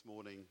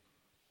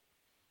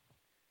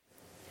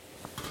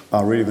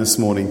Our reading this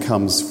morning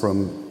comes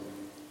from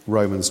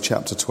Romans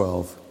chapter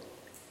 12.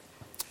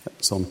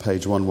 It's on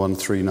page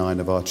 1139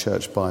 of our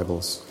church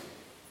Bibles.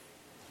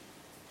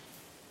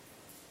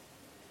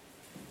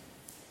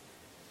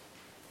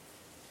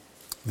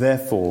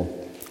 Therefore,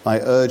 I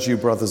urge you,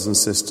 brothers and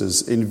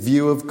sisters, in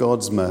view of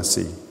God's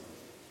mercy,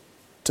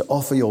 to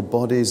offer your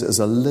bodies as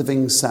a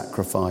living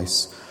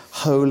sacrifice,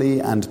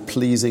 holy and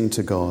pleasing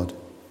to God.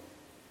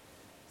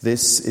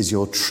 This is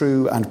your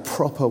true and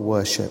proper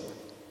worship.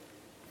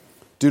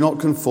 Do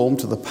not conform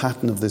to the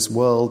pattern of this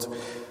world,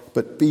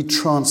 but be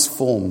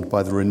transformed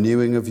by the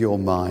renewing of your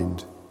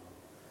mind,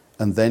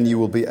 and then you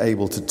will be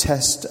able to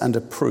test and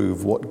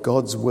approve what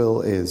God's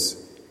will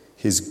is,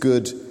 his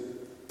good,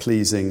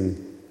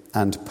 pleasing,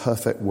 and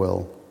perfect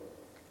will.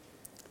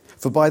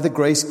 For by the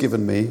grace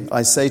given me,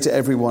 I say to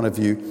every one of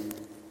you,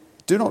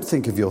 do not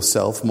think of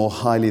yourself more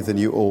highly than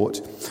you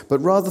ought, but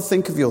rather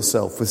think of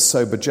yourself with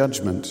sober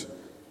judgment,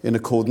 in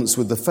accordance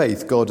with the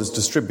faith God has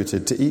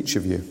distributed to each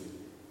of you.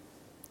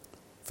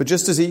 For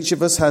just as each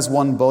of us has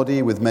one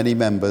body with many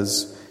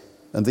members,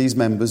 and these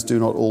members do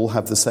not all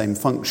have the same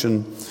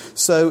function,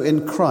 so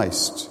in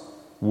Christ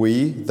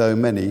we, though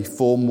many,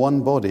 form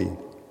one body,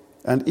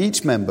 and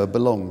each member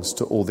belongs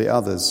to all the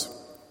others.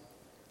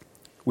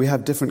 We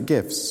have different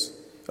gifts,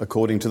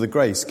 according to the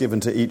grace given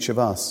to each of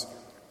us.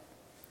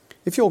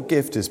 If your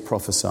gift is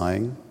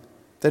prophesying,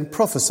 then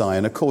prophesy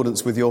in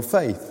accordance with your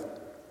faith.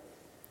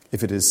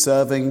 If it is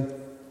serving,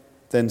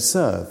 then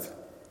serve.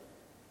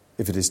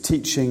 If it is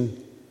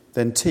teaching,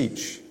 then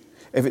teach.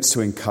 If it's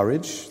to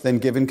encourage, then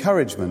give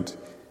encouragement.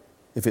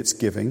 If it's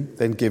giving,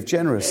 then give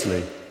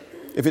generously.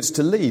 If it's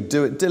to lead,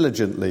 do it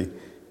diligently.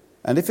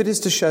 And if it is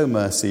to show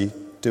mercy,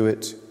 do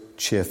it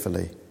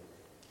cheerfully.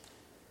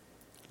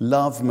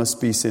 Love must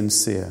be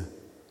sincere.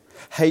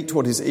 Hate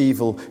what is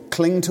evil,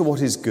 cling to what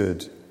is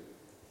good.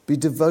 Be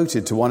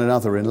devoted to one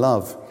another in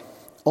love.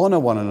 Honor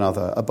one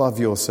another above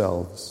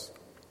yourselves.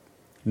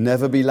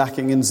 Never be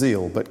lacking in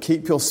zeal, but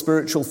keep your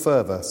spiritual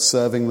fervor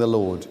serving the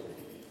Lord.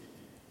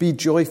 Be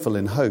joyful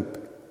in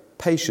hope,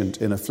 patient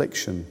in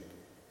affliction,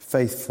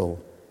 faithful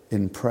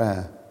in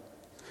prayer.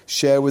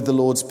 Share with the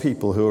Lord's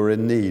people who are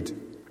in need.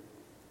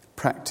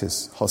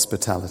 Practice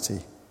hospitality.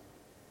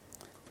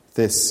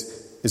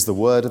 This is the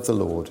word of the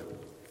Lord.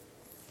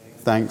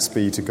 Thanks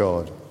be to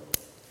God.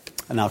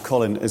 And now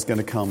Colin is going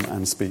to come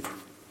and speak.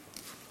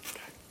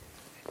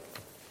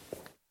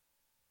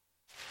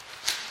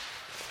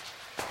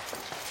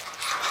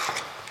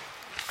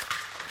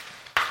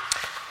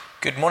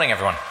 Good morning,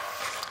 everyone.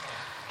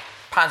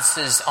 Pads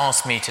has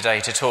asked me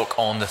today to talk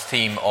on the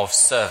theme of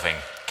serving,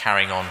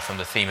 carrying on from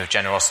the theme of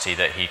generosity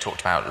that he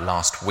talked about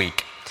last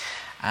week.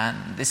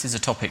 And this is a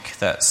topic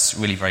that's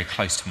really very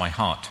close to my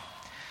heart.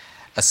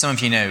 As some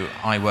of you know,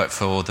 I work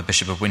for the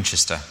Bishop of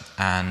Winchester,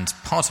 and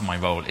part of my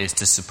role is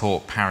to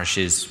support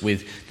parishes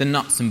with the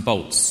nuts and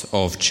bolts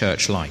of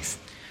church life.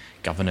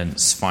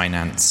 Governance,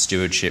 finance,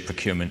 stewardship,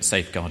 procurement,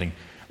 safeguarding,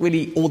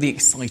 really all the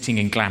exciting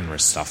and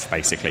glamorous stuff,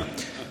 basically.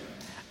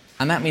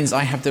 And that means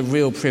I have the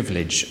real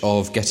privilege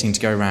of getting to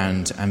go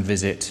around and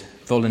visit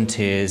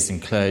volunteers and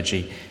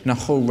clergy in a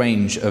whole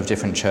range of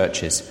different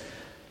churches.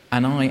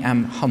 And I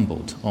am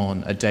humbled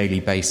on a daily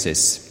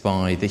basis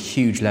by the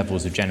huge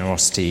levels of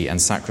generosity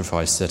and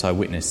sacrifice that I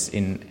witness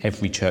in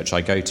every church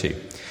I go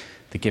to.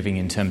 The giving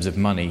in terms of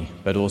money,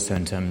 but also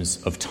in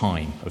terms of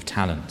time, of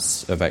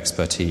talents, of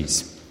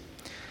expertise.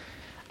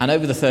 And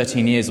over the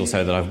 13 years or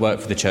so that I've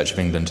worked for the Church of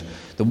England,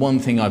 the one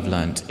thing I've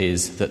learnt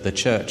is that the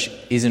church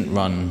isn't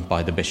run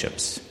by the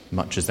bishops,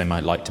 much as they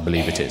might like to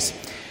believe it is.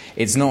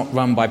 It's not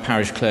run by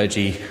parish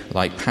clergy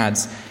like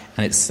Pads,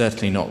 and it's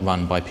certainly not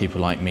run by people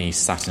like me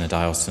sat in a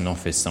diocesan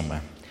office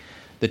somewhere.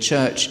 The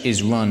church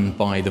is run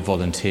by the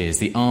volunteers,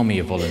 the army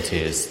of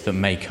volunteers that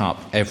make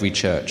up every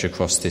church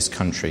across this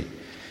country.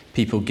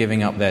 People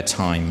giving up their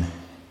time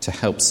to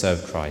help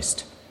serve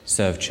Christ,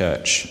 serve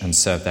church, and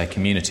serve their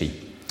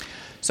community.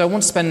 So I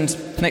want to spend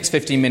the next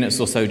 15 minutes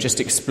or so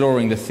just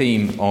exploring the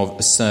theme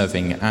of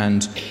serving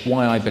and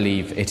why I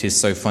believe it is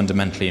so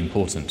fundamentally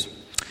important.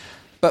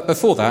 But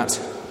before that,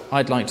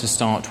 I'd like to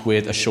start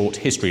with a short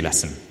history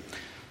lesson.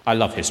 I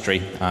love history,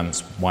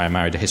 that's why I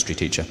married a history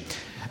teacher.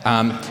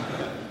 And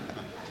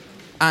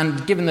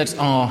given that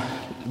our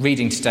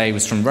reading today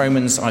was from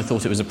Romans, I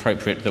thought it was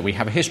appropriate that we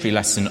have a history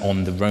lesson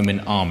on the Roman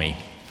army.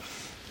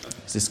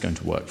 Is this going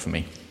to work for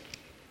me?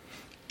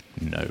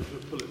 No.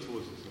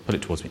 Pull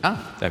it towards me.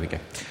 Ah, there we go.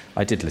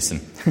 I did listen.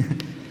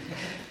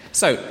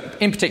 So,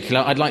 in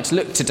particular, I'd like to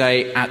look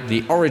today at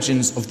the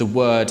origins of the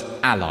word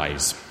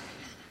allies.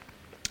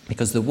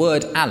 Because the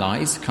word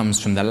allies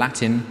comes from the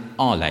Latin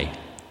ale.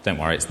 Don't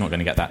worry, it's not going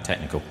to get that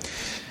technical.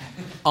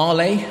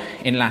 Ale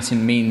in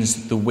Latin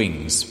means the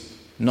wings.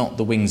 Not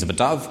the wings of a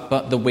dove,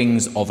 but the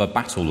wings of a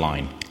battle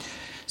line.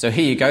 So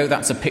here you go,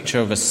 that's a picture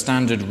of a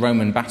standard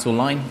Roman battle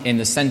line. In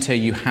the centre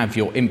you have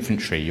your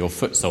infantry, your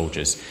foot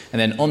soldiers. And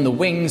then on the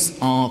wings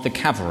are the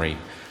cavalry,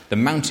 the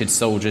mounted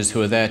soldiers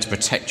who are there to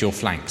protect your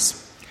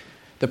flanks.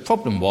 The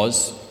problem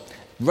was,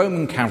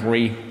 Roman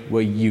cavalry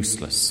were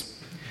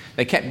useless.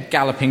 They kept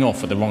galloping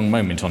off at the wrong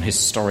moment on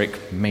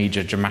historic,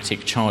 major,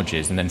 dramatic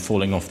charges and then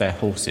falling off their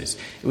horses.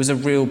 It was a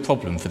real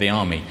problem for the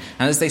army.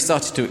 And as they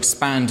started to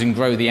expand and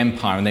grow the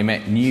empire and they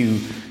met new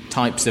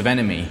types of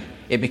enemy,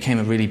 it became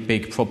a really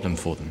big problem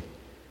for them.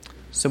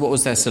 So what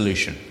was their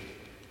solution?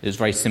 It was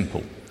very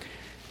simple.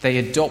 They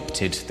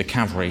adopted the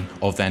cavalry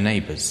of their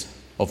neighbours,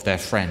 of their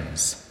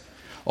friends,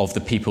 of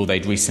the people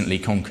they'd recently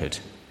conquered.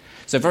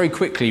 So very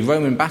quickly,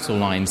 Roman battle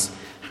lines,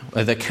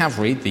 the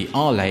cavalry, the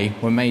alae,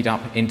 were made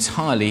up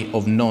entirely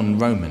of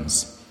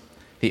non-Romans.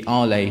 The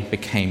alae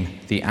became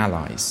the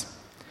allies.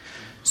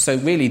 So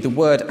really, the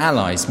word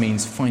allies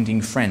means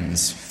finding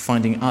friends,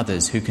 finding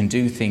others who can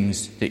do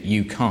things that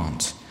you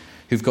can't,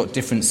 who've got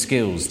different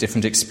skills,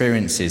 different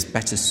experiences,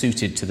 better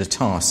suited to the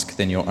task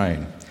than your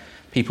own.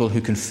 People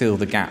who can fill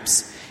the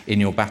gaps in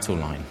your battle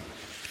line.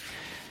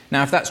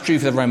 Now, if that's true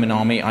for the Roman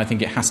army, I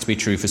think it has to be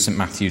true for St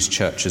Matthew's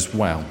Church as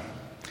well.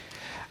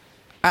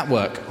 At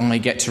work, I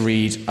get to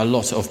read a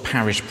lot of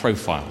parish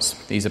profiles.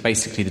 These are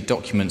basically the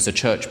documents a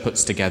church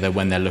puts together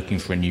when they're looking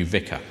for a new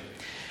vicar.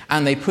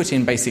 And they put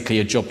in basically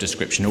a job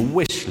description, a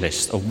wish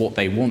list of what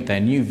they want their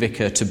new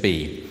vicar to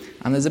be.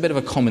 And there's a bit of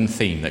a common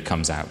theme that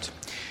comes out.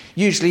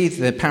 Usually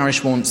the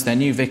parish wants their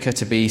new vicar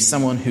to be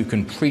someone who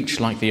can preach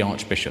like the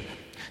Archbishop.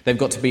 They've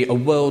got to be a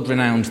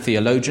world-renowned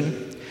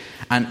theologian,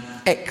 an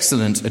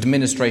excellent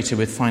administrator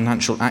with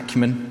financial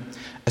acumen,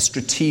 a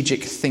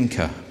strategic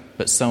thinker,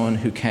 but someone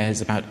who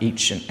cares about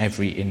each and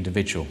every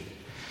individual.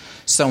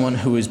 Someone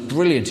who is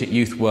brilliant at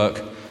youth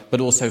work,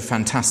 but also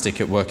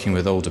fantastic at working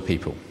with older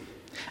people.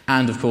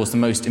 And, of course, the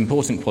most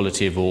important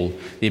quality of all,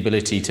 the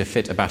ability to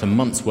fit about a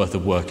month's worth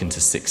of work into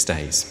 6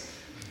 days.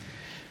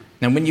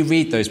 Now, when you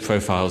read those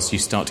profiles, you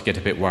start to get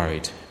a bit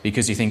worried,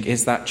 because you think,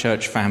 is that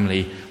church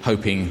family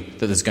hoping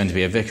that there's going to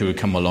be a vicar who would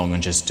come along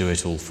and just do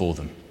it all for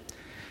them?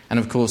 And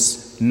of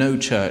course, no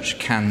church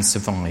can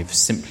survive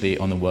simply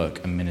on the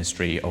work and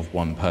ministry of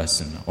one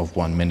person, of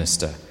one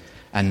minister,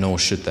 and nor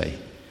should they.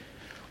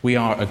 We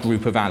are a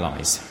group of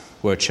allies.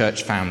 We're a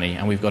church family,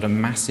 and we've got a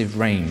massive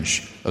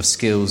range of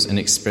skills and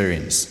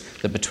experience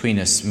that between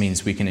us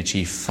means we can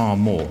achieve far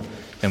more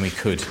than we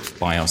could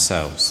by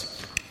ourselves.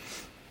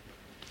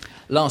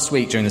 Last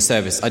week during the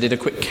service, I did a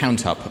quick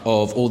count-up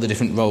of all the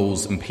different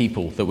roles and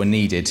people that were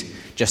needed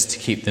just to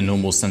keep the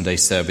normal Sunday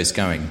service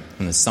going.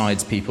 From the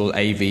sides people,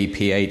 AV,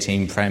 PA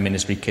team, prayer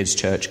ministry, kids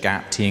church,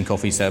 GAP, tea and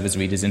coffee servers,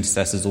 readers,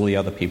 intercessors, all the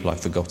other people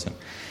I've forgotten.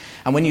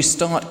 And when you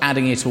start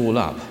adding it all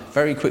up,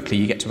 very quickly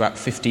you get to about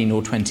 15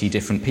 or 20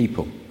 different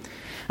people.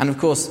 And of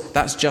course,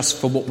 that's just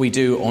for what we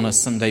do on a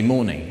Sunday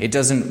morning. It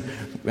doesn't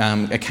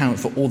account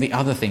for all the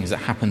other things that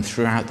happen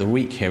throughout the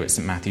week here at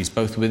St Matthew's,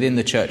 both within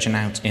the church and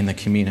out in the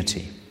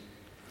community.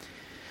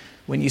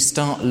 When you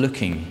start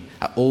looking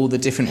at all the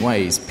different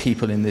ways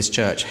people in this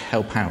church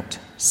help out,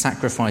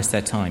 sacrifice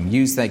their time,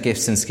 use their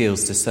gifts and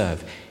skills to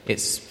serve,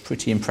 it's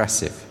pretty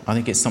impressive. I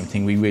think it's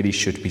something we really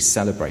should be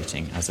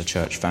celebrating as a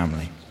church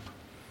family.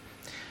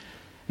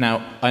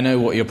 Now, I know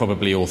what you're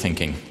probably all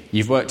thinking.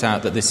 You've worked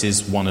out that this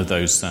is one of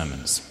those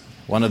sermons.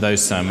 One of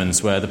those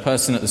sermons where the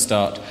person at the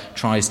start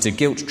tries to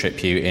guilt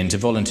trip you into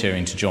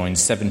volunteering to join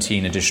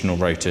 17 additional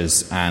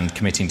rotas and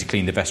committing to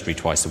clean the vestry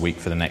twice a week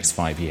for the next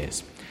 5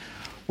 years.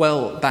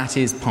 Well, that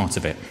is part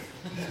of it.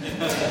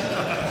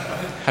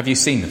 Have you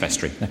seen the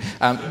vestry?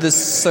 There's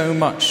so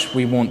much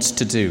we want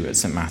to do at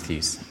St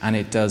Matthew's, and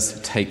it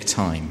does take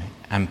time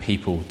and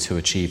people to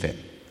achieve it.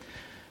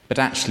 But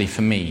actually,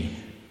 for me,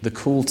 the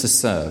call to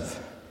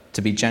serve,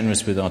 to be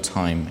generous with our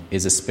time,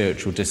 is a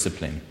spiritual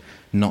discipline,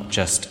 not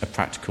just a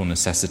practical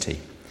necessity.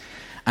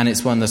 And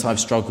it's one that I've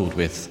struggled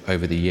with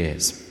over the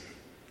years.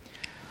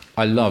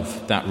 I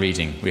love that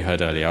reading we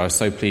heard earlier. I was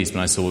so pleased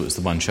when I saw it was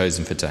the one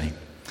chosen for today.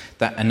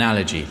 That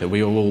analogy that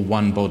we are all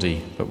one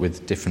body but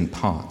with different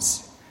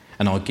parts,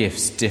 and our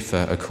gifts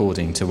differ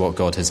according to what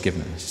God has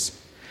given us.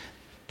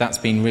 That's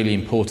been really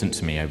important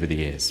to me over the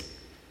years.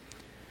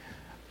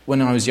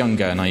 When I was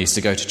younger and I used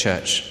to go to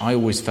church, I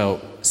always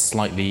felt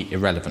slightly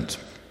irrelevant.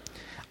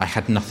 I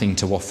had nothing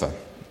to offer.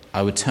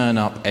 I would turn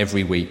up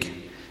every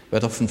week,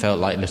 but often felt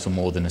like little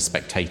more than a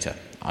spectator.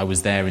 I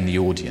was there in the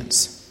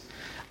audience.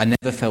 I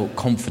never felt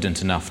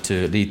confident enough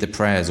to lead the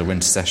prayers or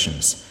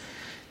intercessions.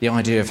 The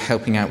idea of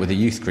helping out with a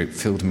youth group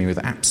filled me with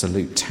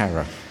absolute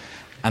terror.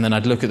 And then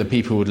I'd look at the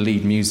people who would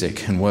lead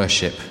music and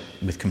worship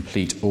with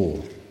complete awe.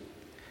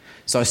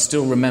 So I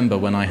still remember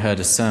when I heard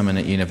a sermon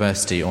at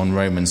university on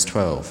Romans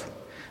 12,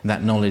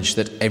 that knowledge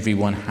that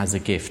everyone has a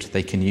gift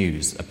they can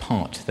use, a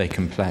part they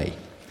can play.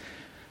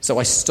 So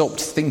I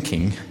stopped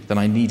thinking that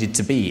I needed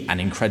to be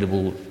an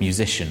incredible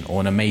musician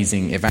or an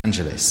amazing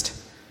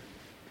evangelist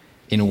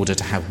in order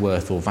to have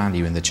worth or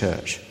value in the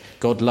church.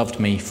 God loved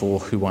me for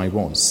who I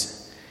was.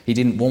 He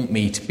didn't want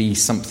me to be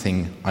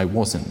something I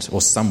wasn't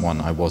or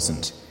someone I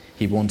wasn't.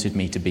 He wanted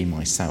me to be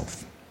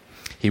myself.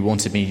 He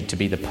wanted me to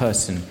be the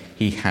person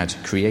he had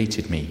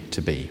created me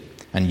to be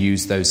and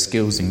use those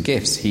skills and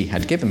gifts he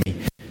had given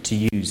me to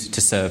use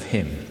to serve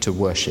him, to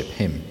worship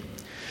him.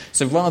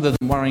 So rather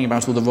than worrying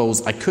about all the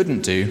roles I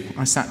couldn't do,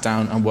 I sat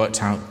down and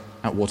worked out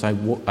at what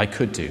I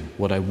could do,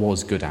 what I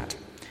was good at.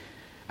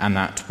 and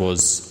that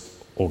was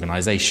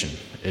organisation,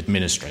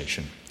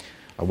 administration.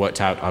 I worked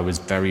out I was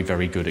very,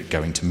 very good at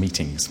going to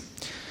meetings.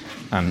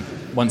 And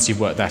once you've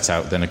worked that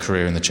out, then a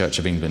career in the Church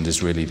of England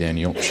is really the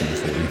only option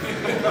for you.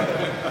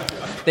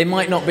 They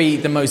might not be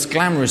the most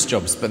glamorous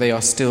jobs, but they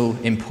are still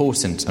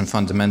important and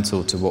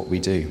fundamental to what we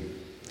do.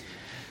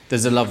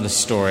 There's a lovely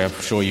story I'm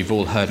sure you've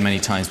all heard many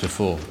times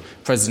before.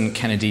 President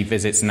Kennedy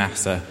visits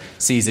NASA,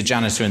 sees a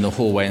janitor in the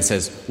hallway and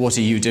says, "What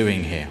are you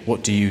doing here?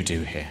 What do you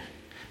do here?"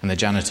 And the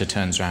janitor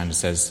turns around and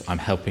says, "I'm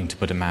helping to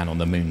put a man on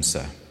the moon,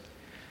 sir."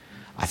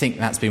 I think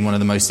that's been one of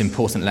the most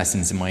important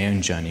lessons in my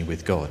own journey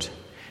with God,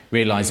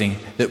 realising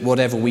that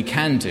whatever we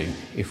can do,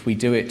 if we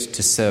do it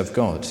to serve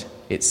God,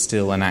 it's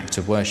still an act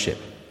of worship.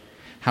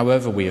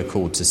 However we are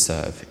called to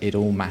serve, it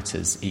all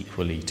matters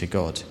equally to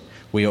God.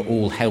 We are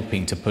all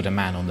helping to put a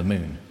man on the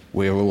moon.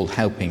 We are all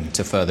helping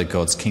to further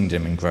God's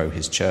kingdom and grow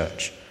his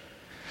church.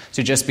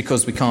 So just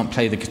because we can't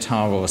play the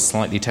guitar or are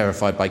slightly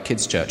terrified by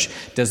kids' church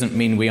doesn't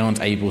mean we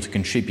aren't able to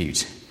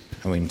contribute.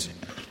 I mean,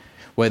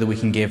 whether we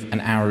can give an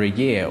hour a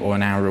year or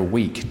an hour a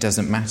week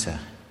doesn't matter.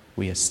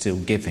 We are still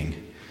giving.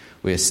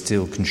 We are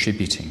still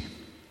contributing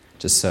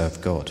to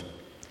serve God.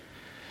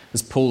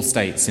 As Paul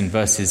states in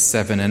verses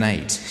 7 and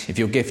 8, if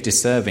your gift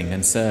is serving,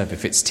 then serve.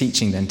 If it's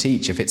teaching, then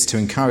teach. If it's to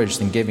encourage,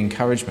 then give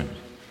encouragement.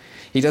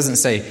 He doesn't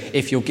say,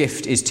 if your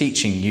gift is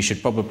teaching, you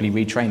should probably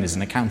retrain as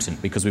an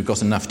accountant because we've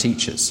got enough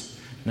teachers.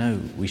 No,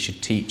 we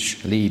should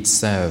teach, lead,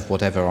 serve,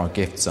 whatever our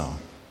gifts are.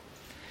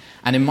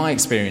 And in my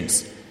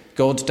experience,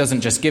 God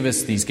doesn't just give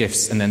us these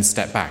gifts and then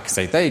step back,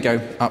 say, there you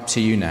go, up to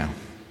you now.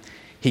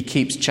 He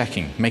keeps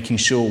checking, making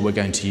sure we're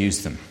going to use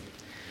them.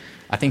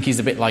 I think he's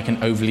a bit like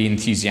an overly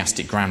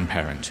enthusiastic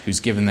grandparent who's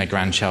given their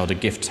grandchild a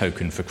gift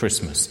token for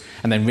Christmas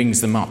and then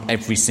rings them up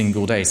every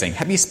single day saying,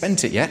 "Have you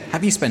spent it yet?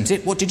 Have you spent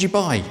it? What did you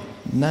buy?"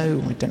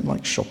 "No, I don't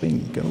like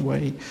shopping. Go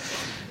away."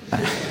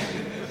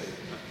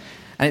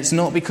 And it's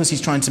not because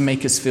he's trying to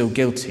make us feel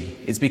guilty.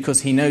 It's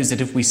because he knows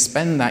that if we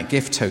spend that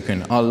gift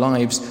token, our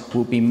lives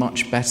will be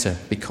much better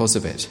because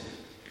of it.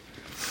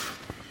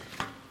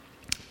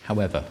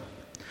 However,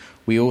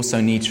 we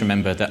also need to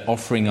remember that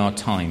offering our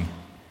time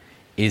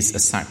is a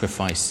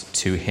sacrifice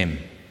to him.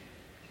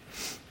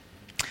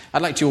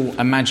 I'd like you all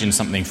imagine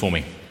something for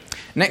me.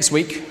 Next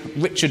week,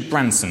 Richard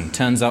Branson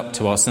turns up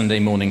to our Sunday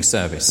morning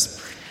service,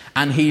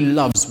 and he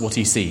loves what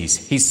he sees.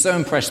 He's so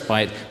impressed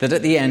by it that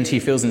at the end he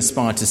feels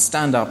inspired to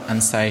stand up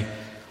and say,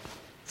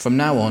 "From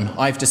now on,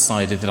 I've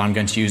decided that I'm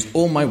going to use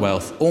all my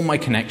wealth, all my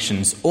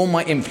connections, all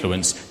my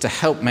influence to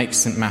help make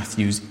St.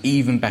 Matthew's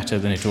even better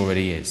than it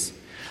already is.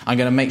 I'm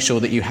going to make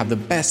sure that you have the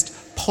best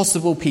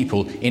possible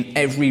people in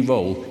every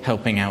role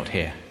helping out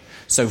here.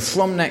 So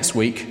from next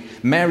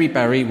week, Mary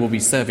Berry will be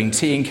serving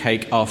tea and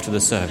cake after the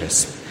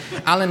service.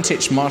 Alan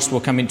Titchmarsh will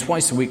come in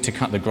twice a week to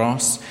cut the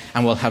grass,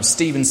 and we'll have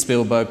Steven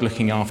Spielberg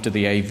looking after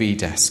the AV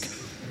desk."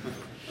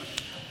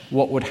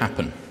 What would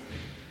happen?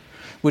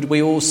 Would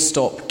we all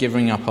stop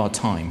giving up our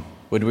time?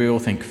 Would we all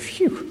think,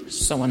 "Phew,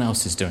 someone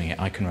else is doing it,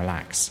 I can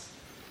relax"?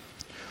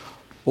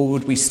 Or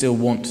would we still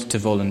want to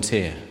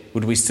volunteer?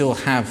 Would we still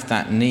have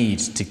that need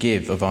to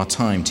give of our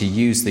time, to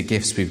use the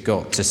gifts we've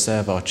got to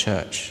serve our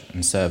church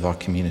and serve our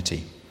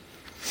community?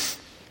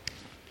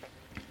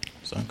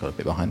 So I got a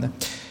bit behind there.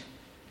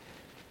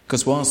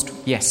 Because whilst,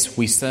 yes,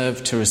 we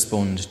serve to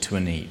respond to a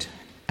need,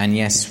 and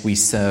yes, we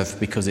serve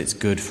because it's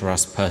good for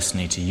us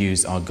personally to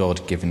use our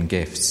God-given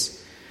gifts,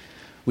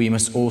 we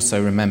must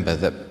also remember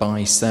that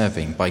by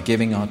serving, by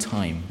giving our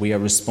time, we are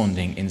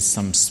responding in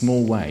some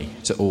small way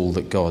to all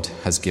that God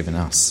has given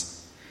us.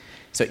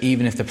 So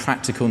even if the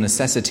practical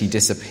necessity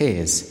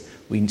disappears,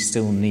 we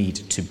still need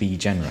to be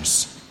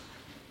generous.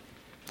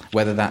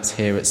 Whether that's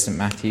here at St.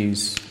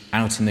 Matthew's,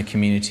 out in the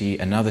community,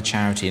 another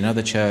charity,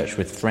 another church,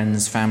 with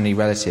friends, family,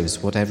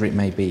 relatives, whatever it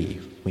may be,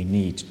 we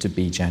need to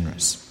be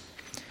generous.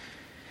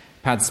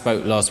 Pad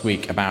spoke last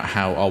week about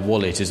how our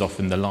wallet is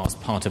often the last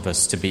part of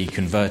us to be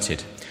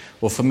converted.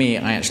 Well, for me,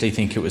 I actually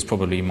think it was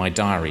probably my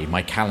diary,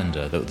 my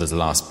calendar, that was the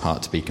last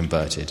part to be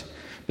converted.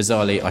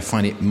 Bizarrely, I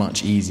find it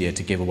much easier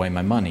to give away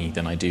my money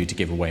than I do to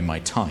give away my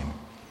time,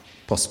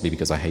 possibly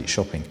because I hate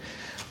shopping.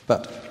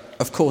 But,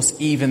 of course,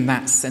 even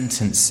that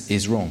sentence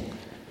is wrong.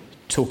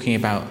 Talking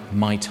about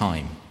my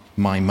time,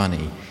 my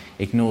money,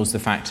 ignores the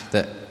fact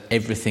that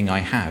everything I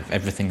have,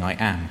 everything I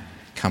am,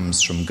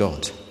 comes from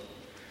God.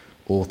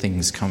 All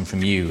things come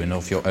from you, and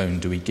of your own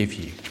do we give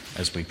you,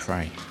 as we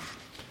pray.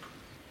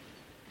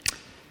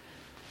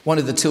 One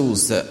of the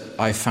tools that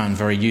I found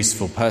very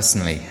useful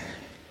personally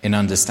in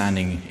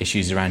understanding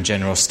issues around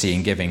generosity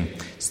and giving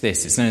is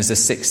this. It's known as the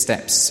 6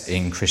 steps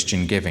in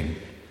Christian giving,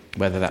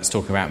 whether that's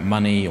talking about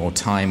money or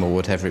time or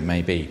whatever it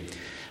may be.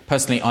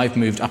 Personally, I've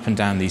moved up and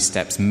down these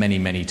steps many,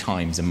 many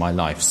times in my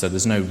life, so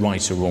there's no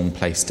right or wrong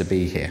place to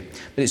be here.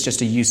 But it's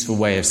just a useful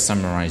way of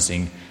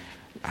summarising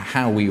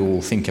how we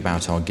all think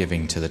about our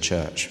giving to the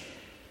church.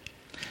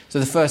 So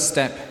the first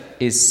step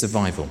is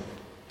survival.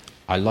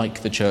 I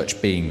like the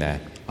church being there.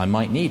 I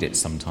might need it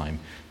sometime,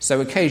 so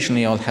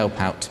occasionally I'll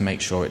help out to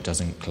make sure it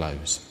doesn't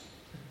close.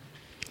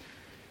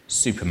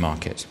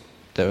 Supermarket.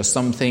 There are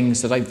some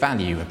things that I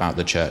value about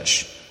the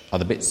church. are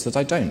the bits that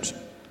I don't.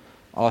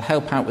 I'll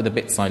help out with the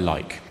bits I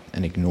like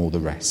and ignore the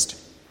rest.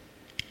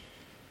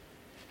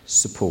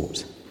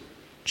 Support.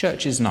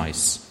 Church is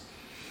nice.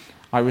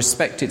 I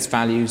respect its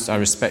values. I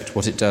respect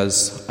what it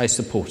does. I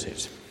support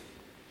it.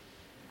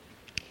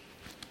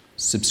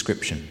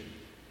 Subscription.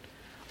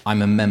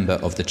 I'm a member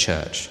of the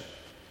church,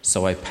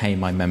 so I pay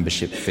my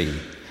membership fee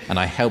and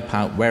I help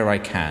out where I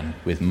can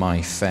with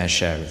my fair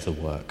share of the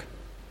work.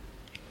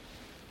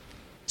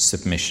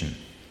 Submission.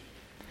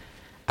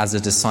 As a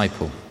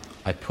disciple,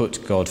 I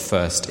put God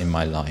first in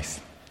my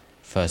life,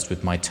 first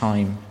with my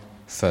time,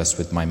 first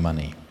with my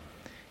money.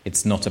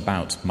 It's not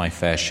about my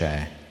fair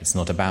share. It's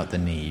not about the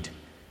need.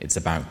 It's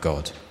about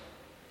God.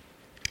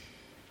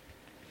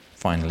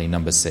 Finally,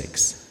 number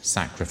 6,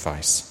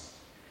 sacrifice.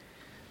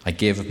 I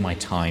give of my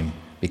time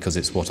because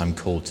it's what I'm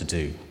called to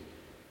do.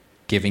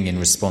 Giving in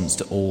response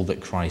to all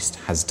that Christ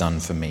has done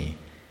for me.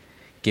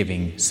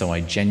 Giving so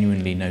I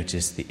genuinely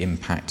notice the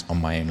impact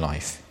on my own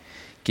life.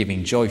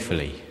 Giving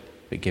joyfully,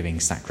 but giving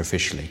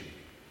sacrificially.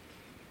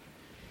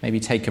 Maybe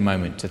take a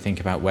moment to think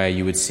about where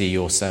you would see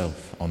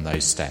yourself on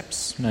those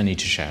steps. No need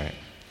to share it.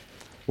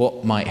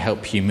 What might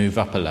help you move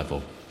up a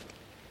level?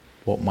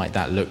 What might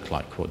that look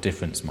like? What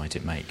difference might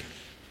it make?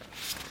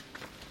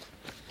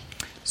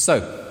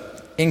 So,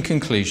 in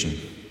conclusion,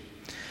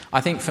 I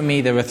think for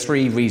me there are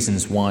 3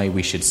 reasons why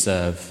we should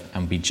serve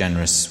and be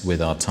generous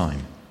with our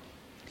time.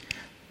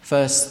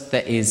 First,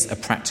 there is a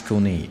practical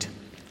need.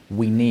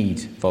 We need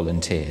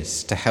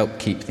volunteers to help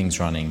keep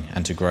things running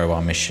and to grow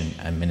our mission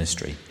and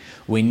ministry.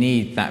 We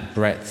need that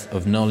breadth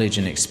of knowledge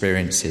and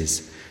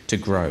experiences to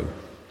grow.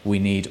 We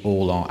need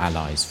all our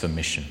allies for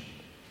mission.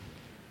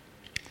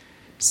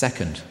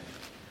 Second,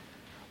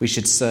 we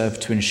should serve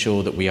to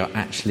ensure that we are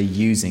actually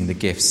using the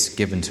gifts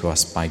given to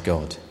us by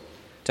God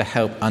to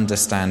help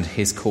understand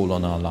his call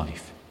on our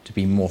life, to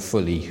be more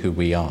fully who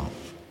we are.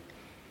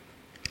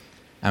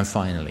 And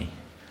finally,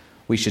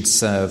 we should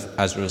serve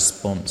as a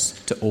response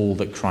to all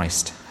that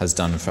Christ has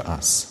done for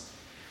us.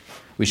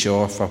 We should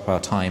offer up our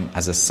time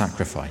as a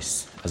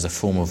sacrifice, as a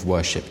form of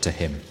worship to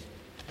him.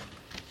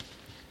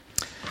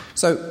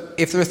 So,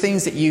 if there are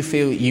things that you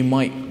feel you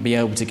might be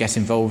able to get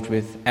involved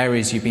with,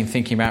 areas you've been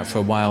thinking about for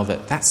a while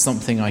that's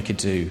something I could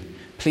do,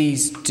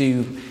 please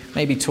do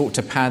maybe talk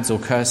to Pads or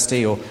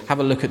Kirsty, or have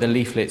a look at the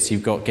leaflets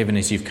you've got given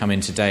as you've come in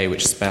today,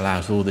 which spell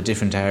out all the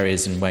different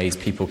areas and ways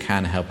people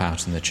can help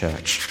out in the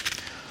church.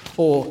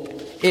 Or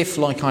if,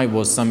 like I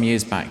was some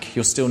years back,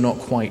 you're still not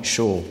quite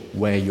sure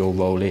where your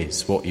role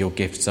is, what your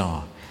gifts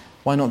are,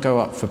 why not go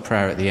up for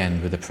prayer at the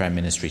end with the prayer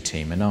ministry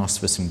team and ask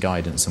for some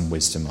guidance and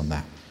wisdom on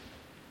that?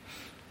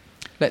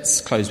 Let's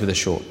close with a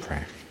short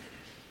prayer.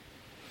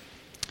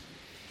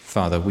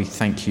 Father, we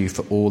thank you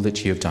for all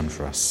that you have done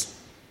for us.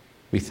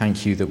 We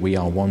thank you that we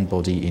are one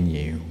body in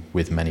you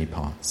with many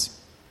parts.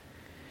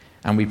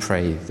 And we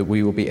pray that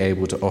we will be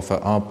able to offer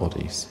our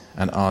bodies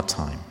and our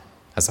time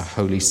as a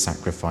holy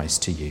sacrifice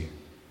to you,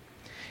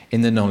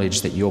 in the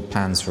knowledge that your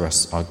plans for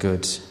us are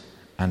good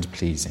and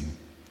pleasing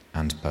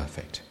and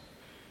perfect.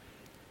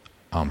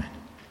 Amen.